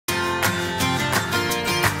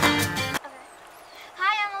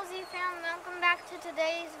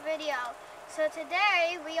So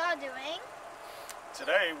today we are doing...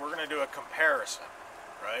 Today we're going to do a comparison,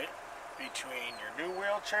 right? Between your new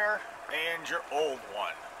wheelchair and your old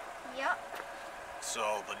one. Yep.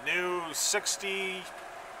 So the new 60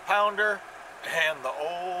 pounder and the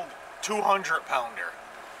old 200 pounder.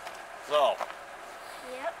 So,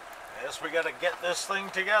 Yep. I guess we got to get this thing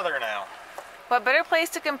together now. What better place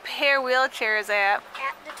to compare wheelchairs at?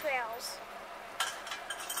 At the trails.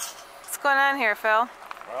 What's going on here, Phil?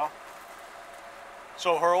 Well,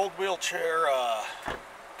 so her old wheelchair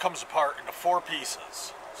comes apart into 4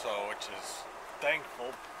 pieces, so which is thankful.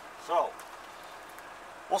 So,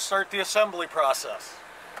 we'll start the assembly process.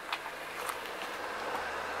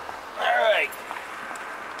 Alright.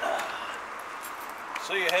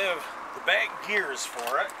 So you have the back gears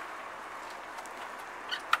for it.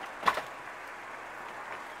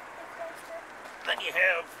 Then you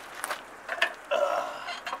have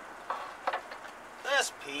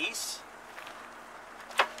this piece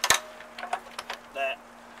that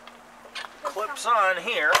clips on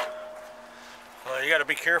here. Well, you got to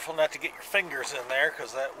be careful not to get your fingers in there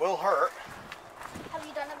because that will hurt. Have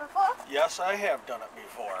you done it before? Yes, I have done it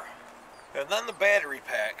before. And then the battery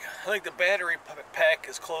pack. I think the battery pack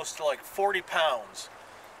is close to like 40 pounds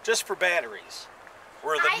just for batteries,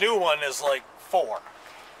 where the new one is like 4.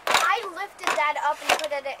 I lifted that up and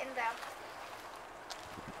put it in there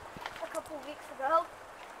a couple weeks ago.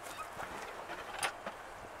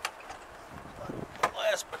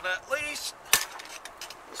 Last but not least,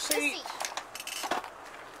 the seat.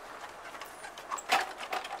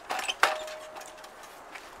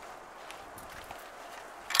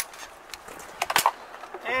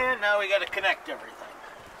 And now we got to connect everything.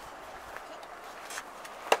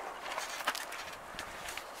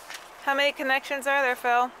 How many connections are there,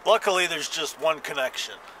 Phil? Luckily, there's just one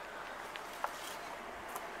connection.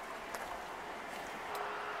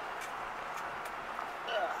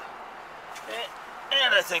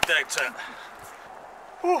 And I think that's it.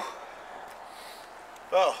 Whew.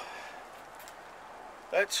 Well,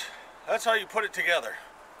 that's how you put it together.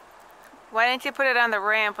 Why didn't you put it on the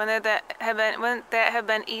ramp? Wouldn't that have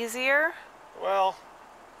been easier? Well,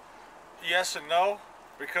 yes and no,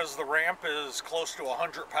 because the ramp is close to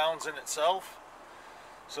 100 pounds in itself.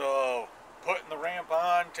 So putting the ramp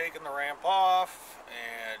on, taking the ramp off,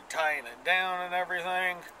 and tying it down and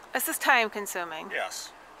everything. This is time consuming.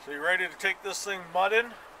 Yes. So you ready to take this thing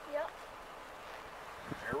mudding? Yep.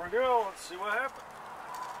 Here we go. Let's see what happens.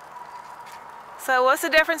 So what's the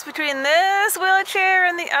difference between this wheelchair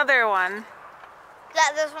and the other one?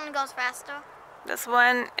 That this one goes faster. This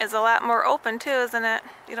one is a lot more open too, isn't it?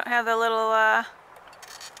 You don't have the little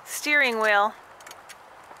steering wheel,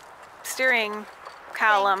 steering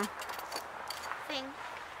column. Thing.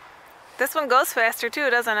 This one goes faster too,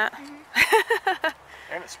 doesn't it? Mm-hmm.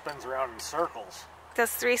 And it spins around in circles.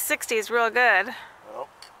 This 360 is real good. Yep.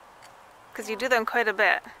 Because you do them quite a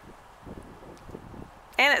bit.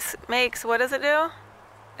 And it makes, what does it do?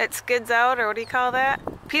 It skids out, or what do you call that?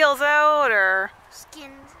 Peels out, or?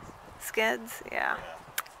 Skins. Skids, yeah.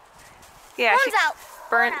 Yeah,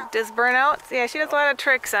 Burns out. Does burnouts? Yeah, she does a lot of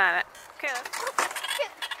tricks on it. Okay,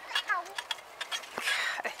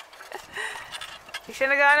 you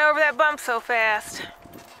shouldn't have gone over that bump so fast.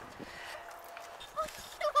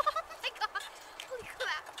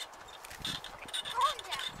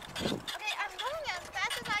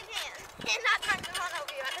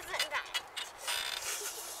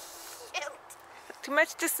 Too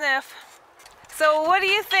much to sniff. So what do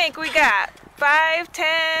you think we got?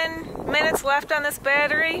 5-10 minutes left on this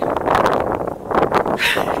battery?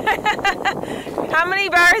 How many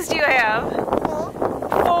bars do you have?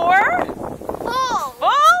 4? Full.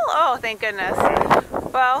 Full? Oh, thank goodness.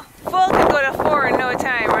 Well, full can go to 4 in no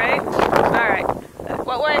time, right? Alright.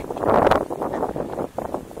 What way?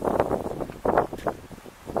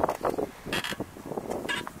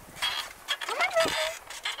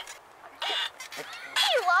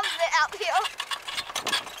 Out here.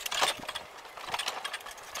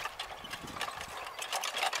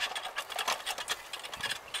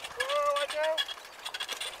 Oh, watch out.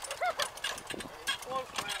 Close,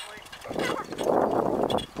 Natalie.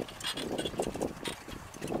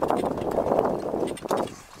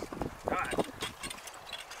 God.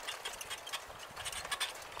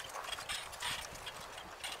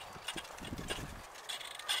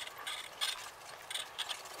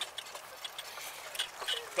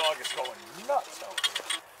 Dog is going nuts out here.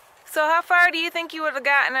 So how far do you think you would have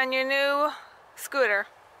gotten on your new scooter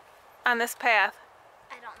on this path?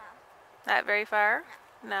 I don't know. Not very far?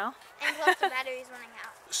 No? And plus the battery's running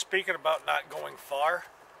out. Speaking about not going far,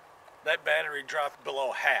 that battery dropped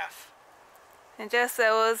below half. And just it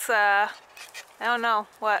was, I don't know,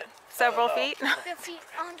 what, several feet? 50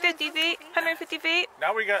 50 feet? 150 feet?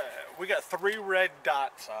 Now we got 3 red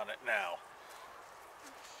dots on it now.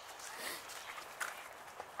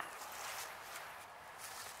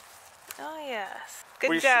 Oh yes.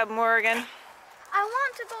 Good job, Morgan. I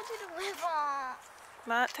want to go to the river.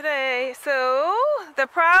 Not today. So, the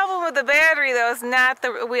problem with the battery though is not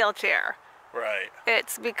the wheelchair. Right.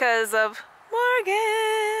 It's because of Morgan.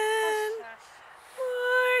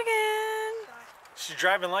 Morgan. She's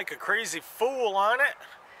driving like a crazy fool on it.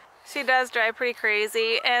 She does drive pretty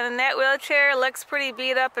crazy, and that wheelchair looks pretty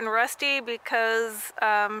beat up and rusty because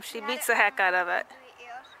she beats the heck out of it.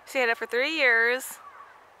 She had it for 3 years.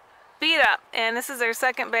 Beat up, and this is their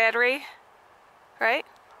second battery, right?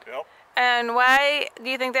 Yep. And why do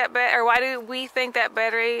you think that or why do we think that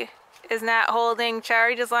battery is not holding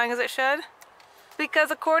charge as long as it should? Because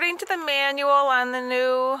according to the manual on the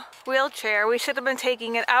new wheelchair, we should have been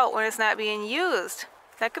taking it out when it's not being used.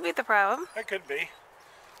 That could be the problem. That could be.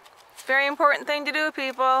 It's a very important thing to do,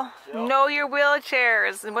 people. Yep. Know your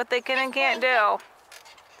wheelchairs and what they can and can't do.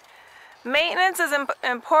 Maintenance is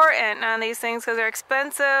important on these things because they're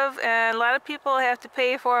expensive and a lot of people have to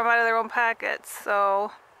pay for them out of their own pockets,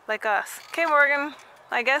 so like us. Okay, Morgan,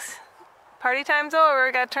 I guess party time's over.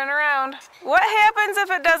 We gotta turn around. What happens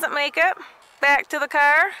if it doesn't make it back to the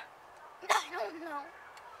car? I don't know.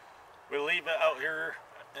 We leave it out here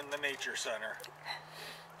in the nature center.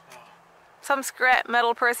 Some scrap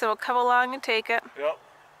metal person will come along and take it. Yep.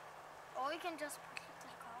 Or we can just push it to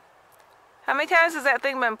the car. How many times has that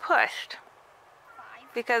thing been pushed?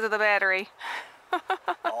 5. Because of the battery. A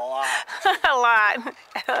lot. A lot.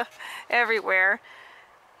 Everywhere.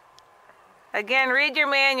 Again, read your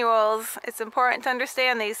manuals. It's important to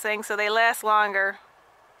understand these things so they last longer.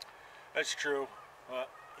 That's true. But,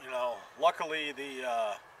 you know, luckily the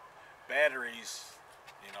batteries,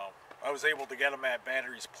 you know, I was able to get them at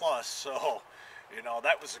Batteries Plus, so, you know,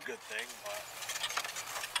 that was a good thing. But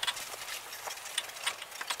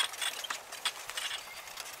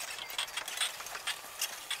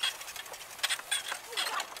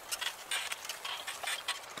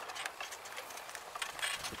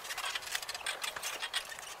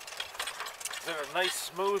is it a nice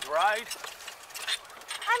smooth ride?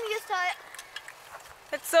 I'm used to it.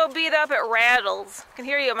 It's so beat up it rattles. I can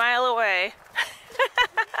hear you a mile away.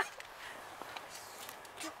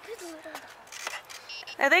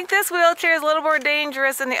 I think this wheelchair is a little more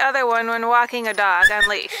dangerous than the other one when walking a dog on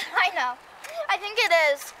leash. I know. I think it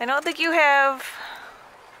is. I don't think you have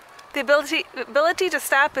the ability to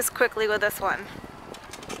stop as quickly with this one.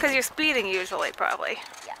 Because you're speeding usually, probably.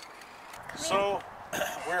 Yeah. So,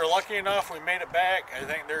 we were lucky enough, we made it back. I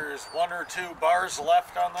think there's 1 or 2 bars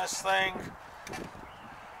left on this thing.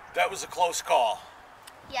 That was a close call.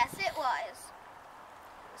 Yes, it was.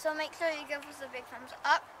 So make sure you give us a big thumbs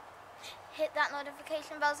up. Hit that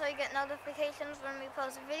notification bell so you get notifications when we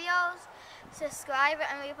post videos. Subscribe,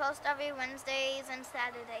 and we post every Wednesdays and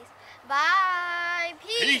Saturdays. Bye.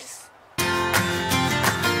 Peace. Peace.